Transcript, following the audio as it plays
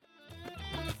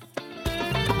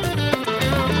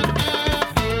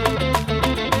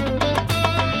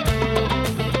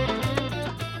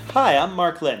Hi, I'm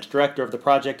Mark Lynch, Director of the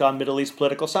Project on Middle East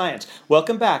Political Science.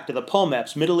 Welcome back to the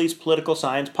POMEPS Middle East Political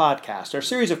Science Podcast, our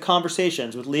series of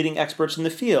conversations with leading experts in the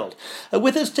field.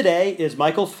 With us today is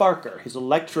Michael Farker. He's a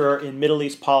lecturer in Middle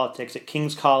East politics at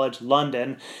King's College,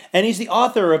 London, and he's the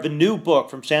author of a new book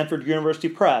from Stanford University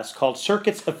Press called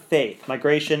Circuits of Faith,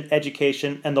 Migration,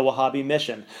 Education, and the Wahhabi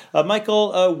Mission.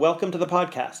 Michael, welcome to the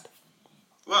podcast.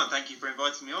 Well, thank you for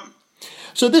inviting me on.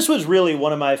 So this was really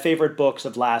one of my favorite books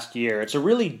of last year. It's a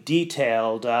really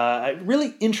detailed,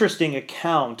 really interesting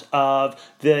account of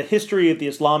the history of the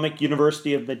Islamic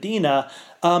University of Medina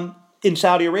in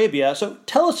Saudi Arabia. So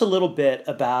tell us a little bit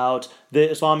about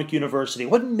the Islamic University.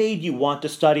 What made you want to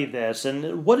study this,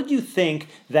 and what did you think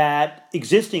that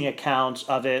existing accounts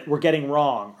of it were getting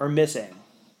wrong or missing?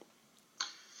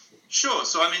 Sure.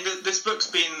 So, this book's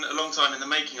been a long time in the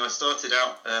making. I started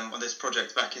out on this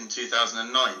project back in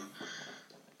 2009.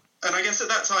 And I guess at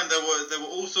that time there were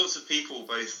all sorts of people,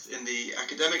 both in the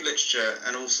academic literature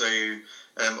and also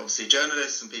obviously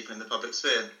journalists and people in the public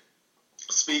sphere,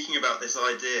 speaking about this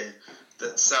idea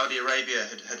that Saudi Arabia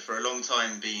had for a long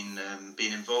time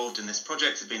been involved in this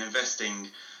project, had been investing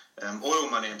oil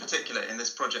money in particular in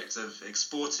this project of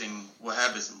exporting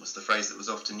Wahhabism, was the phrase that was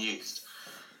often used.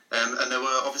 And there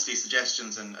were obviously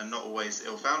suggestions, and not always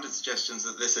ill-founded suggestions,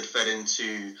 that this had fed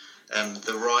into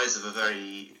the rise of a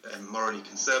very morally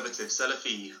conservative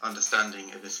Salafi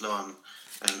understanding of Islam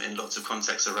in lots of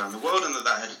contexts around the world, and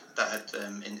that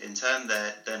had in turn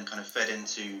then kind of fed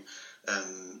into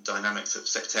dynamics of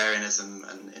sectarianism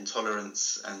and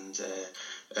intolerance and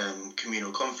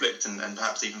communal conflict and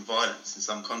perhaps even violence in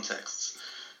some contexts.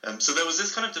 So there was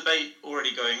this kind of debate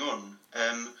already going on.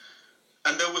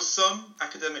 And there were some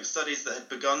academic studies that had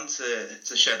begun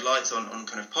to shed light on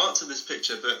kind of parts of this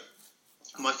picture, but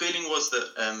my feeling was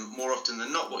that more often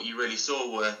than not, what you really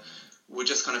saw were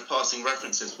just kind of passing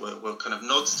references, were kind of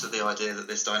nods to the idea that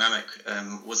this dynamic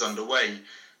was underway,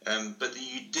 but that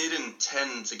you didn't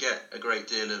tend to get a great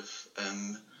deal of,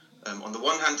 on the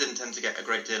one hand, didn't tend to get a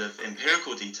great deal of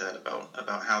empirical detail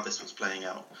about how this was playing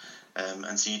out.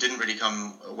 And so you didn't really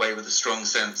come away with a strong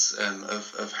sense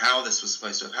of how this was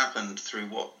supposed to have happened, through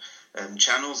what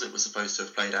channels it was supposed to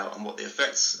have played out, and what the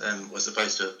effects were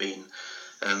supposed to have been.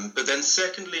 But then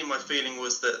secondly, my feeling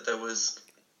was that there was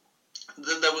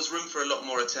room for a lot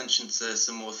more attention to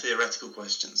some more theoretical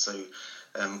questions. So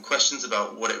questions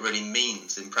about what it really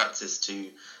means in practice to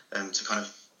kind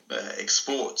of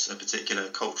export a particular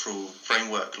cultural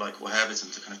framework like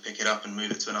Wahhabism, to kind of pick it up and move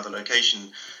it to another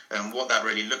location, what that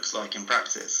really looks like in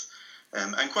practice,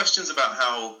 and questions about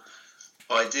how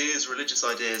religious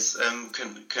ideas,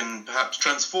 can perhaps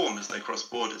transform as they cross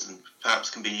borders, and perhaps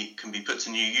can be put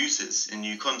to new uses in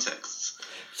new contexts.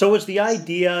 So was the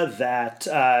idea that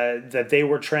that they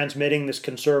were transmitting this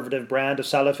conservative brand of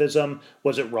Salafism,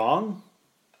 was it wrong?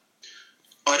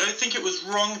 I don't think it was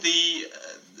wrong.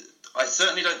 I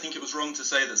certainly don't think it was wrong to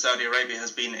say that Saudi Arabia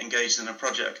has been engaged in a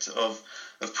project of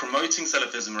promoting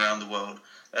Salafism around the world.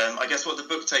 I guess what the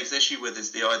book takes issue with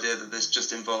is the idea that this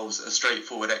just involves a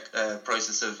straightforward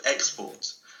process of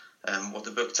export. What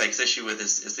the book takes issue with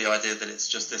is the idea that it's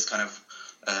just this kind of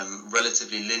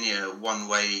relatively linear,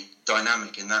 one-way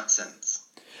dynamic in that sense.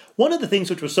 One of the things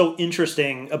which was so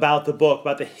interesting about the book,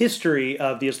 about the history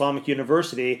of the Islamic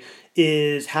University,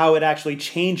 is how it actually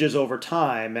changes over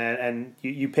time. And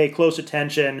you pay close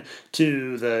attention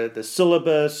to the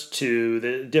syllabus, to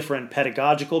the different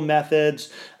pedagogical methods.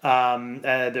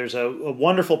 There's a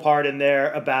wonderful part in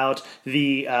there about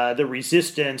the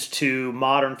resistance to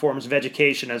modern forms of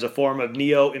education as a form of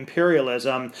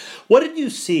neo-imperialism. What did you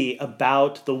see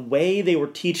about the way they were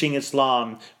teaching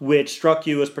Islam which struck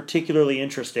you as particularly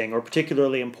interesting or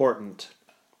particularly important?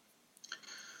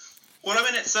 Well,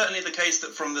 it's certainly the case that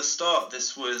from the start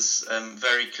this was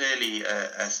very clearly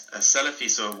a Salafi,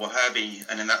 so a Wahhabi,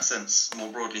 and in that sense,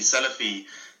 more broadly, Salafi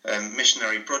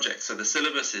missionary project. So the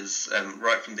syllabuses,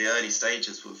 right from the early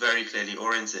stages, were very clearly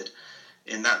oriented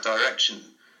in that direction,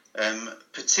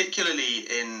 particularly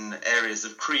in areas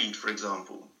of creed, for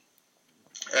example.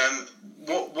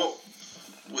 What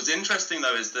was interesting,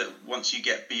 though, is that once you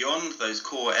get beyond those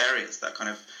core areas, that kind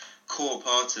of core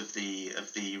part of the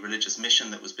religious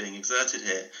mission that was being exerted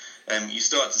here, you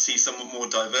start to see somewhat more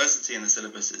diversity in the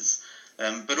syllabuses,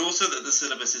 but also that the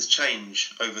syllabuses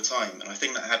change over time. And I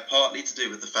think that had partly to do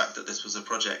with the fact that this was a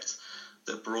project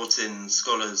that brought in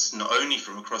scholars not only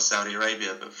from across Saudi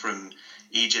Arabia, but from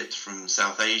Egypt, from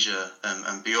South Asia,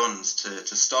 and beyond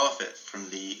to staff it from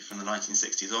the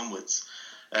 1960s onwards.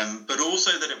 But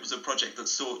also that it was a project that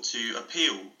sought to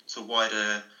appeal to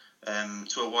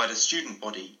a wider student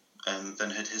body than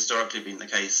had historically been the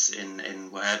case in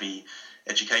Wahhabi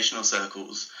educational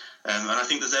circles. And I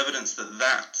think there's evidence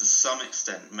that to some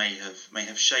extent may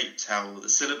have shaped how the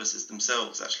syllabuses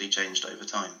themselves actually changed over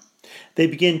time. They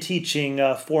begin teaching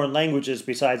foreign languages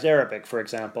besides Arabic, for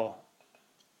example.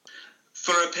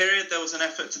 For a period, there was an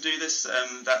effort to do this.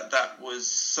 That was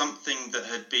something that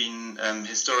had been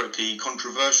historically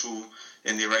controversial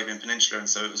in the Arabian Peninsula, and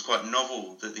so it was quite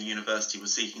novel that the university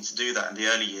was seeking to do that in the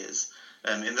early years.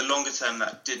 In the longer term,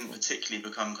 that didn't particularly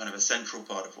become kind of a central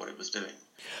part of what it was doing.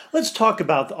 Let's talk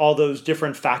about all those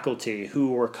different faculty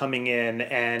who were coming in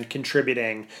and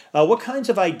contributing. What kinds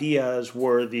of ideas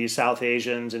were the South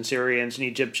Asians and Syrians and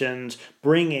Egyptians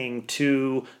bringing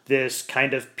to this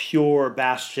kind of pure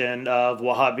bastion of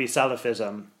Wahhabi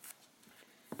Salafism?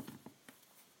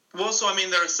 Well, so I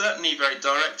mean, there are certainly very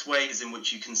direct ways in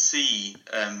which you can see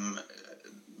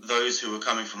those who were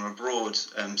coming from abroad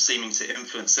seeming to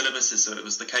influence syllabuses. So it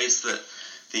was the case that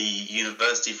the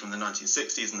university from the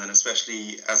 1960s, and then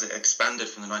especially as it expanded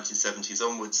from the 1970s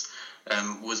onwards,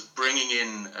 was bringing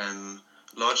in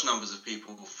large numbers of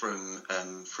people from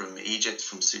Egypt,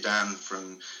 from Sudan,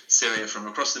 from Syria, from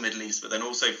across the Middle East, but then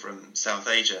also from South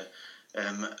Asia.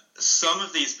 Some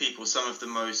of these people, some of the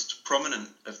most prominent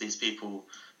of these people,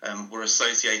 were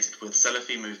associated with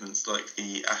Salafi movements like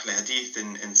the Ahl Hadith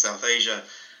in South Asia,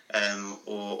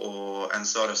 or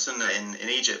Ansar al-Sunnah in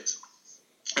Egypt.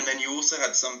 And then you also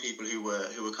had some people who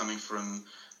were coming from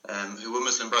who were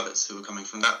Muslim brothers who were coming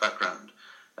from that background.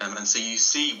 And so you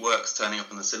see works turning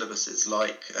up on the syllabuses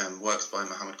like works by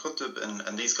Muhammad Qutb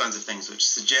and these kinds of things, which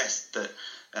suggest that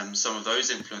some of those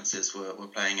influences were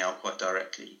playing out quite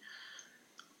directly.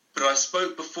 But I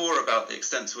spoke before about the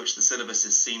extent to which the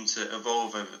syllabuses seem to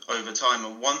evolve over time.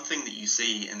 And one thing that you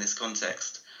see in this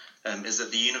context is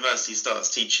that the university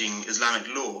starts teaching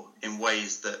Islamic law in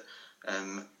ways that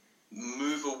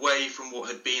move away from what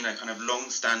had been a kind of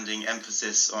long-standing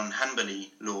emphasis on Hanbali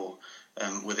law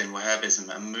within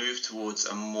Wahhabism and move towards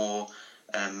a more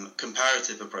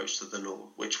comparative approach to the law,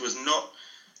 which was not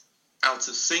out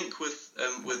of sync with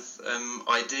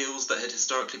ideals that had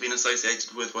historically been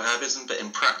associated with Wahhabism, but in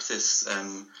practice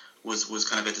was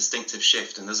kind of a distinctive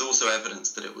shift. And there's also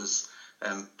evidence that it was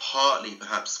partly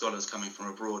perhaps scholars coming from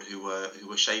abroad who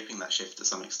were shaping that shift to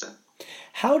some extent.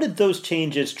 How did those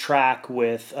changes track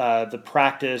with the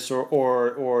practice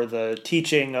or the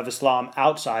teaching of Islam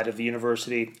outside of the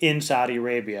university in Saudi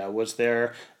Arabia? Was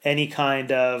there any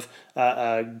kind of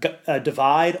a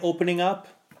divide opening up?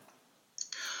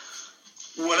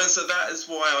 Well, and so that is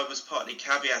why I was partly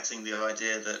caveating the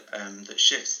idea that that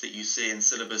shifts that you see in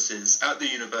syllabuses at the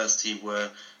university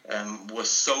were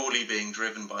solely being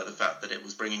driven by the fact that it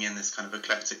was bringing in this kind of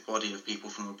eclectic body of people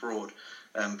from abroad.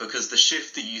 Because the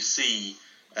shift that you see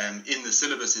in the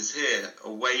syllabuses here,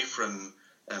 away from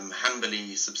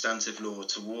Hanbali substantive law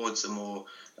towards a more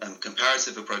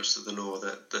comparative approach to the law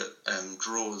that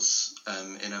draws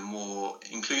in a more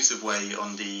inclusive way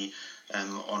on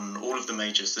all of the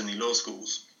major Sunni law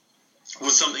schools,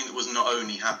 was something that was not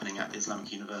only happening at the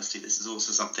Islamic University. This is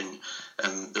also something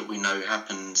that we know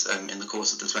happened in the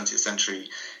course of the 20th century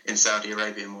in Saudi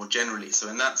Arabia more generally. So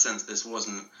in that sense, this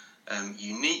wasn't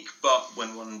unique, but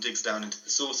when one digs down into the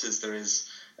sources, there is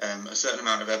a certain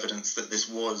amount of evidence that this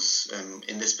was,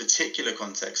 in this particular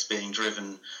context, being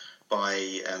driven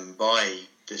by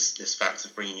this fact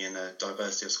of bringing in a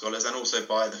diversity of scholars, and also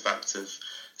by the fact of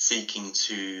seeking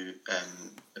to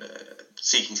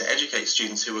educate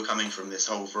students who were coming from this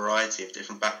whole variety of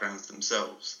different backgrounds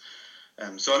themselves.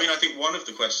 So, I mean, I think one of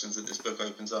the questions that this book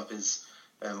opens up is,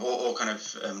 or kind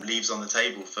of leaves on the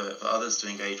table for others to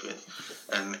engage with,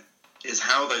 is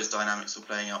how those dynamics were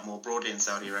playing out more broadly in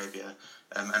Saudi Arabia,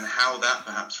 and how that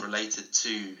perhaps related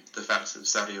to the fact of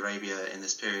Saudi Arabia in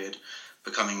this period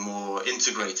becoming more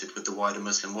integrated with the wider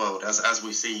Muslim world, as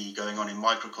we see going on in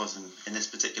microcosm in this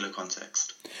particular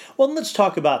context. Well, let's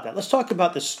talk about that. Let's talk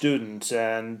about the students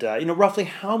and, roughly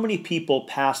how many people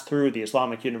pass through the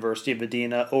Islamic University of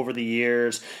Medina over the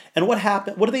years, and what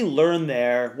happened? What do they learn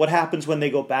there? What happens when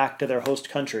they go back to their host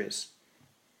countries?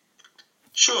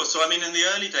 Sure. So, I mean, in the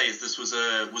early days, this was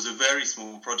a very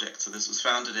small project. So this was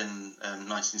founded in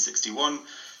 1961,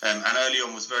 and early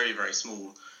on was very, very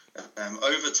small.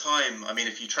 Over time, I mean,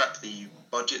 if you track the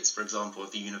budgets, for example,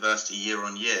 of the university year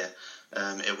on year,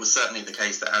 it was certainly the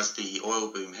case that as the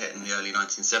oil boom hit in the early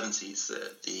 1970s,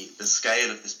 the scale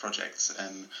of this project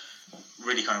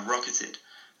really kind of rocketed.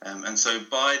 And so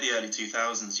by the early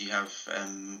 2000s, you have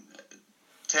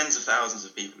tens of thousands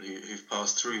of people who've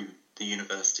passed through the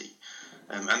university.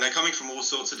 And they're coming from all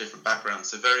sorts of different backgrounds.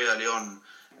 So very early on,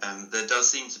 there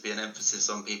does seem to be an emphasis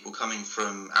on people coming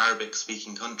from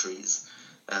Arabic-speaking countries,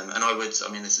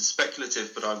 And this is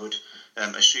speculative, but I would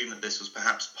assume that this was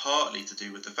perhaps partly to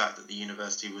do with the fact that the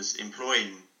university was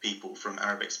employing people from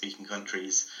Arabic-speaking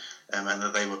countries, and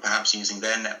that they were perhaps using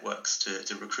their networks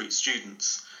to recruit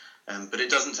students. But it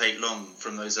doesn't take long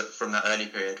from that early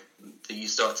period that you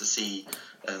start to see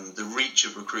the reach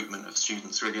of recruitment of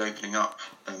students really opening up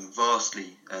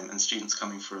vastly, and students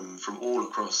coming from all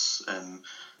across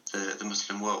the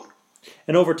Muslim world.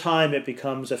 And over time, it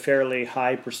becomes a fairly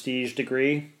high prestige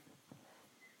degree.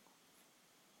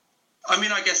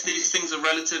 I guess these things are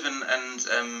relative,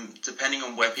 and depending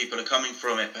on where people are coming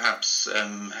from, it perhaps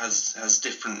has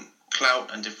different clout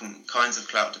and different kinds of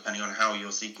clout depending on how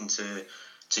you're seeking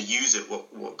to use it,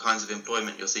 what kinds of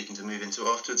employment you're seeking to move into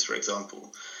afterwards, for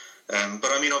example.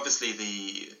 But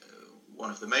obviously one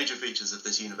of the major features of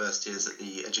this university is that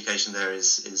the education there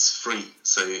is free.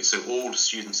 So all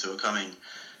students who are coming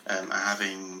are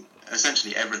having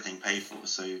essentially everything paid for.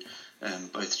 So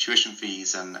both tuition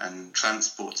fees and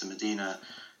transport to Medina,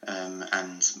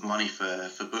 and money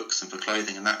for books and for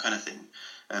clothing and that kind of thing.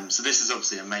 So this is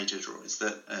obviously a major draw, is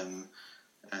that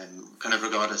kind of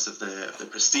regardless of the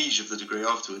prestige of the degree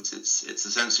afterwards, it's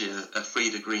essentially a free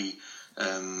degree,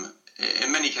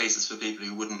 in many cases for people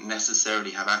who wouldn't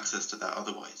necessarily have access to that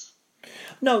otherwise.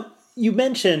 Now, you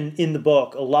mention in the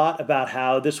book a lot about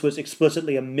how this was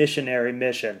explicitly a missionary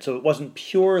mission, so it wasn't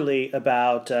purely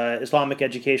about Islamic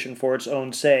education for its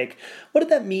own sake. What did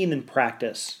that mean in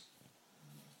practice?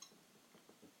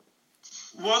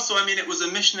 Well, it was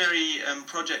a missionary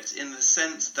project in the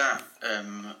sense that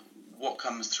what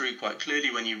comes through quite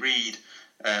clearly when you read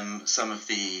some of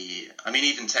the,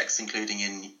 even texts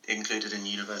included in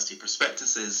university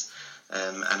prospectuses,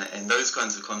 and in those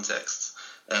kinds of contexts,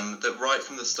 that right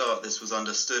from the start this was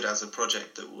understood as a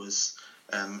project that was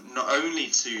not only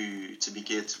to be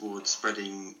geared towards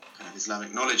spreading kind of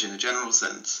Islamic knowledge in a general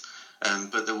sense,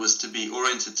 but that was to be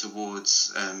oriented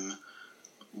towards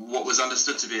what was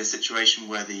understood to be a situation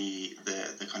where the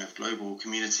kind of global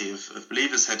community of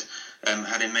believers had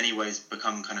in many ways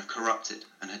become kind of corrupted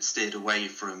and had steered away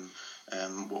from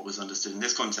what was understood in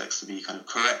this context to be kind of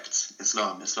correct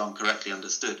Islam correctly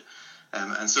understood.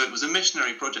 And so it was a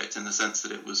missionary project in the sense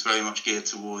that it was very much geared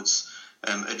towards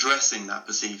addressing that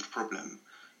perceived problem,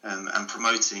 and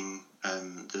promoting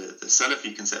the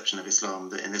Salafi conception of Islam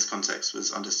that in this context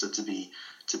was understood to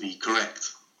be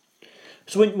correct.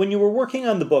 So when you were working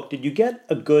on the book, did you get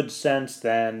a good sense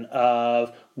then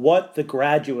of what the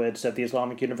graduates of the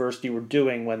Islamic University were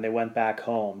doing when they went back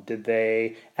home? Did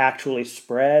they actually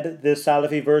spread this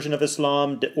Salafi version of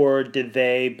Islam, or did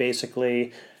they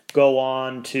basically go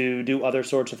on to do other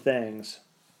sorts of things?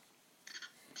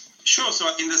 Sure. So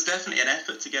there's definitely an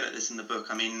effort to get at this in the book.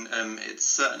 It's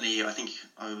certainly, I think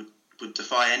I would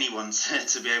defy anyone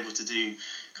to be able to do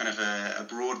kind of a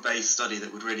broad-based study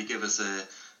that would really give us a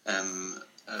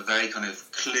very kind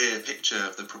of clear picture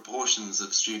of the proportions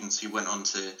of students who went on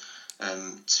to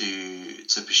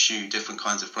pursue different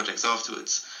kinds of projects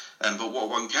afterwards. But what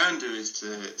one can do is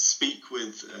to speak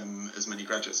with as many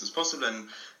graduates as possible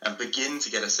and begin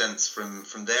to get a sense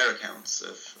from their accounts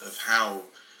of how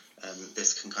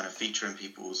this can kind of feature in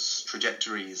people's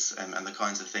trajectories, and the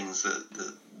kinds of things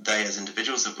that they as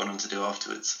individuals have gone on to do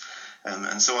afterwards.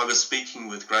 And so I was speaking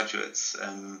with graduates,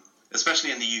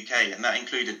 especially in the UK, and that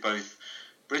included both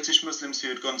British Muslims who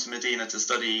had gone to Medina to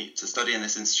study in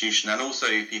this institution, and also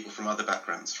people from other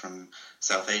backgrounds, from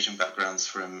South Asian backgrounds,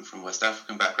 from West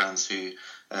African backgrounds, who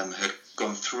had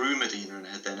gone through Medina and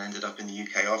had then ended up in the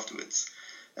UK afterwards.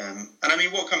 And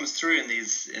what comes through in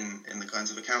the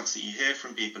kinds of accounts that you hear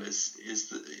from people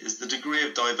is the degree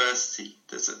of diversity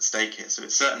that's at stake here. So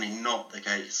it's certainly not the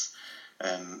case,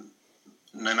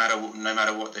 no matter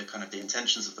what the kind of the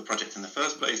intentions of the project in the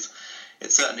first place.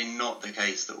 It's certainly not the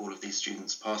case that all of these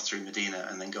students pass through Medina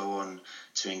and then go on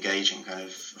to engage in kind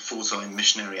of full-time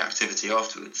missionary activity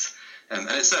afterwards. And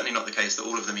it's certainly not the case that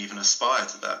all of them even aspire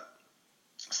to that.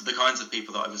 So the kinds of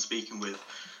people that I was speaking with,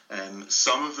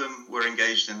 some of them were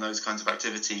engaged in those kinds of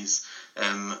activities,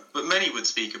 but many would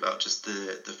speak about just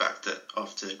the fact that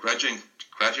after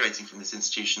graduating from this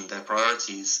institution, their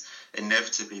priorities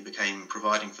inevitably became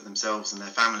providing for themselves and their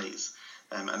families.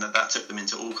 And that took them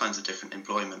into all kinds of different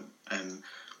employment,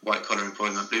 white-collar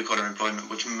employment, blue-collar employment,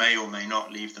 which may or may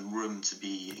not leave them room to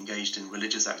be engaged in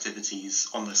religious activities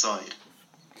on the side.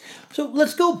 So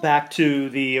let's go back to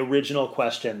the original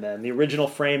question then, the original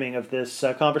framing of this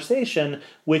conversation,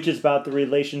 which is about the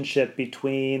relationship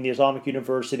between the Islamic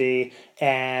University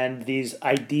and these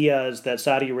ideas that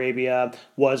Saudi Arabia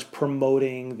was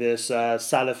promoting this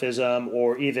Salafism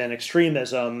or even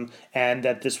extremism, and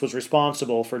that this was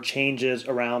responsible for changes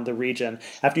around the region.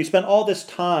 After you spent all this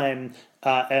time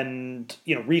and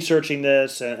researching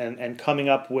this and coming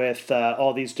up with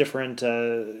all these different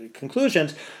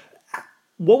conclusions,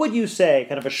 what would you say,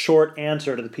 kind of a short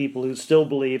answer to the people who still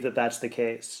believe that that's the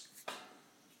case?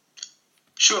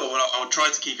 Sure. Well, I'll try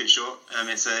to keep it short.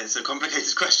 It's a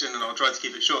complicated question, and I'll try to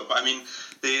keep it short. But I mean,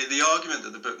 the argument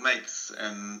that the book makes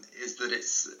is that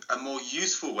it's a more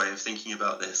useful way of thinking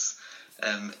about this.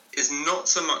 Is not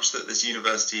so much that this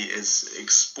university is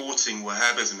exporting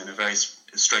Wahhabism in a very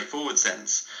straightforward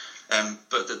sense,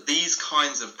 but that these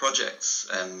kinds of projects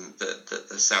that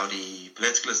the Saudi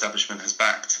political establishment has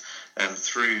backed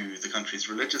through the country's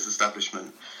religious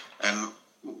establishment,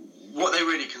 what they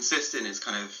really consist in is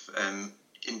kind of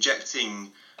injecting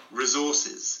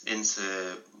resources into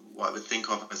what I would think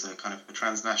of as a kind of a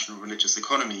transnational religious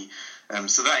economy.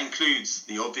 So that includes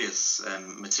the obvious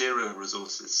material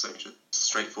resources, such as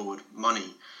straightforward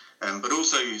money, but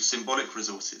also symbolic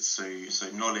resources, so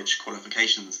knowledge,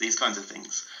 qualifications, these kinds of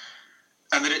things.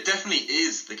 And that it definitely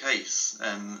is the case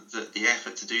that the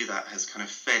effort to do that has kind of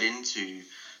fed into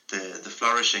the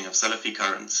flourishing of Salafi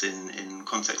currents in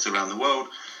contexts around the world,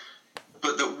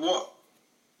 but that what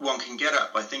one can get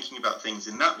at by thinking about things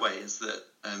in that way is that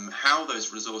how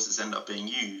those resources end up being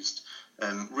used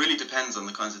really depends on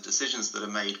the kinds of decisions that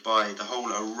are made by the whole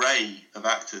array of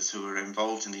actors who are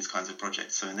involved in these kinds of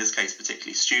projects. So in this case,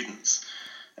 particularly students,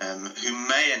 who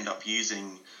may end up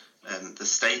using the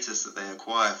status that they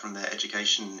acquire from their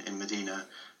education in Medina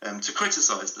to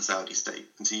criticise the Saudi state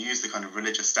and to use the kind of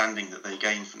religious standing that they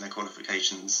gain from their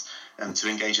qualifications to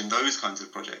engage in those kinds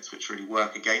of projects which really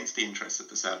work against the interests of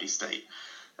the Saudi state,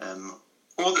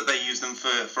 or that they use them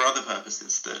for other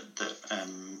purposes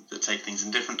that take things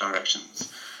in different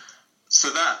directions. So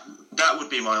that would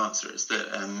be my answer, is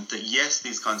that yes,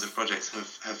 these kinds of projects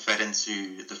have fed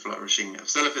into the flourishing of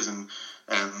Salafism,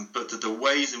 but that the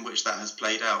ways in which that has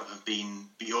played out have been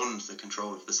beyond the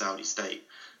control of the Saudi state,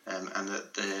 and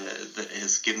that it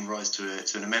has given rise to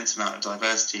an immense amount of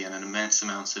diversity and an immense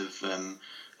amount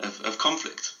of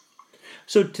conflict.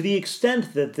 So to the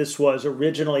extent that this was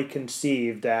originally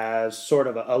conceived as sort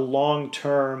of a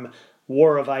long-term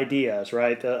war of ideas,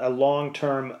 right, a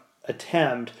long-term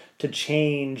attempt to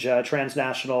change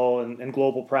transnational and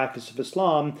global practice of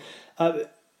Islam,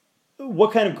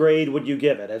 what kind of grade would you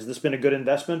give it? Has this been a good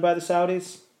investment by the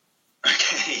Saudis?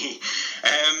 Okay.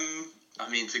 I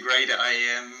mean, to grade it,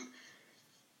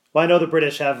 Well, I know the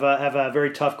British have a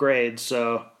very tough grade,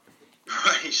 so...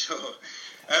 Right, sure.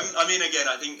 I mean, again,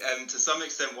 I think to some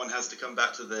extent one has to come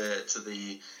back to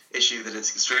the issue that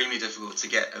it's extremely difficult to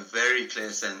get a very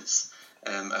clear sense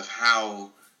of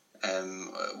how...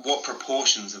 what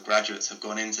proportions of graduates have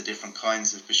gone into different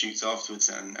kinds of pursuits afterwards,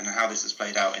 and how this has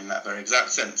played out in that very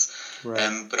exact sense.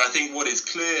 Right. But I think what is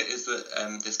clear is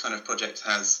that this kind of project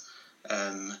has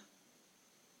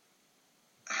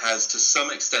to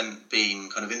some extent been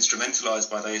kind of instrumentalized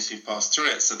by those who've passed through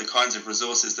it. So the kinds of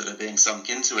resources that are being sunk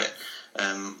into it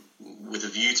with a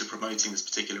view to promoting this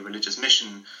particular religious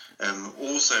mission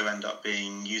also end up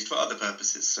being used for other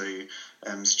purposes. So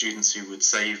students who would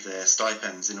save their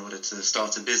stipends in order to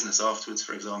start a business afterwards,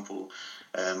 for example,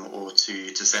 or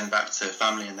to send back to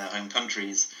family in their home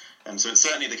countries. So it's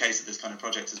certainly the case that this kind of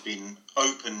project has been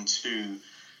open to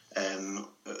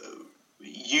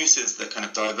uses that kind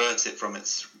of divert it from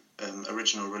its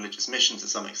original religious mission to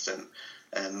some extent.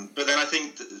 But then I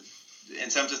think that in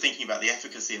terms of thinking about the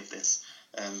efficacy of this,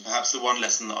 perhaps the one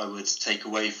lesson that I would take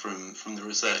away from the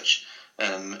research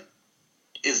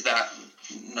is that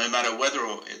no matter whether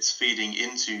it's feeding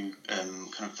into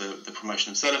kind of the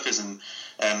promotion of Salafism,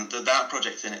 that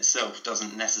project in itself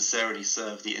doesn't necessarily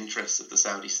serve the interests of the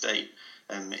Saudi state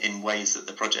in ways that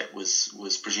the project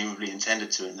was presumably intended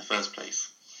to in the first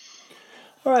place.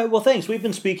 All right, well, thanks. We've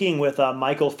been speaking with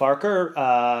Michael Farker,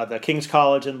 the King's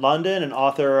College in London, and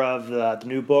author of the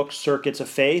new book, Circuits of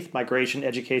Faith, Migration,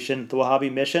 Education, the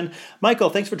Wahhabi Mission.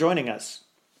 Michael, thanks for joining us.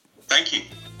 Thank you.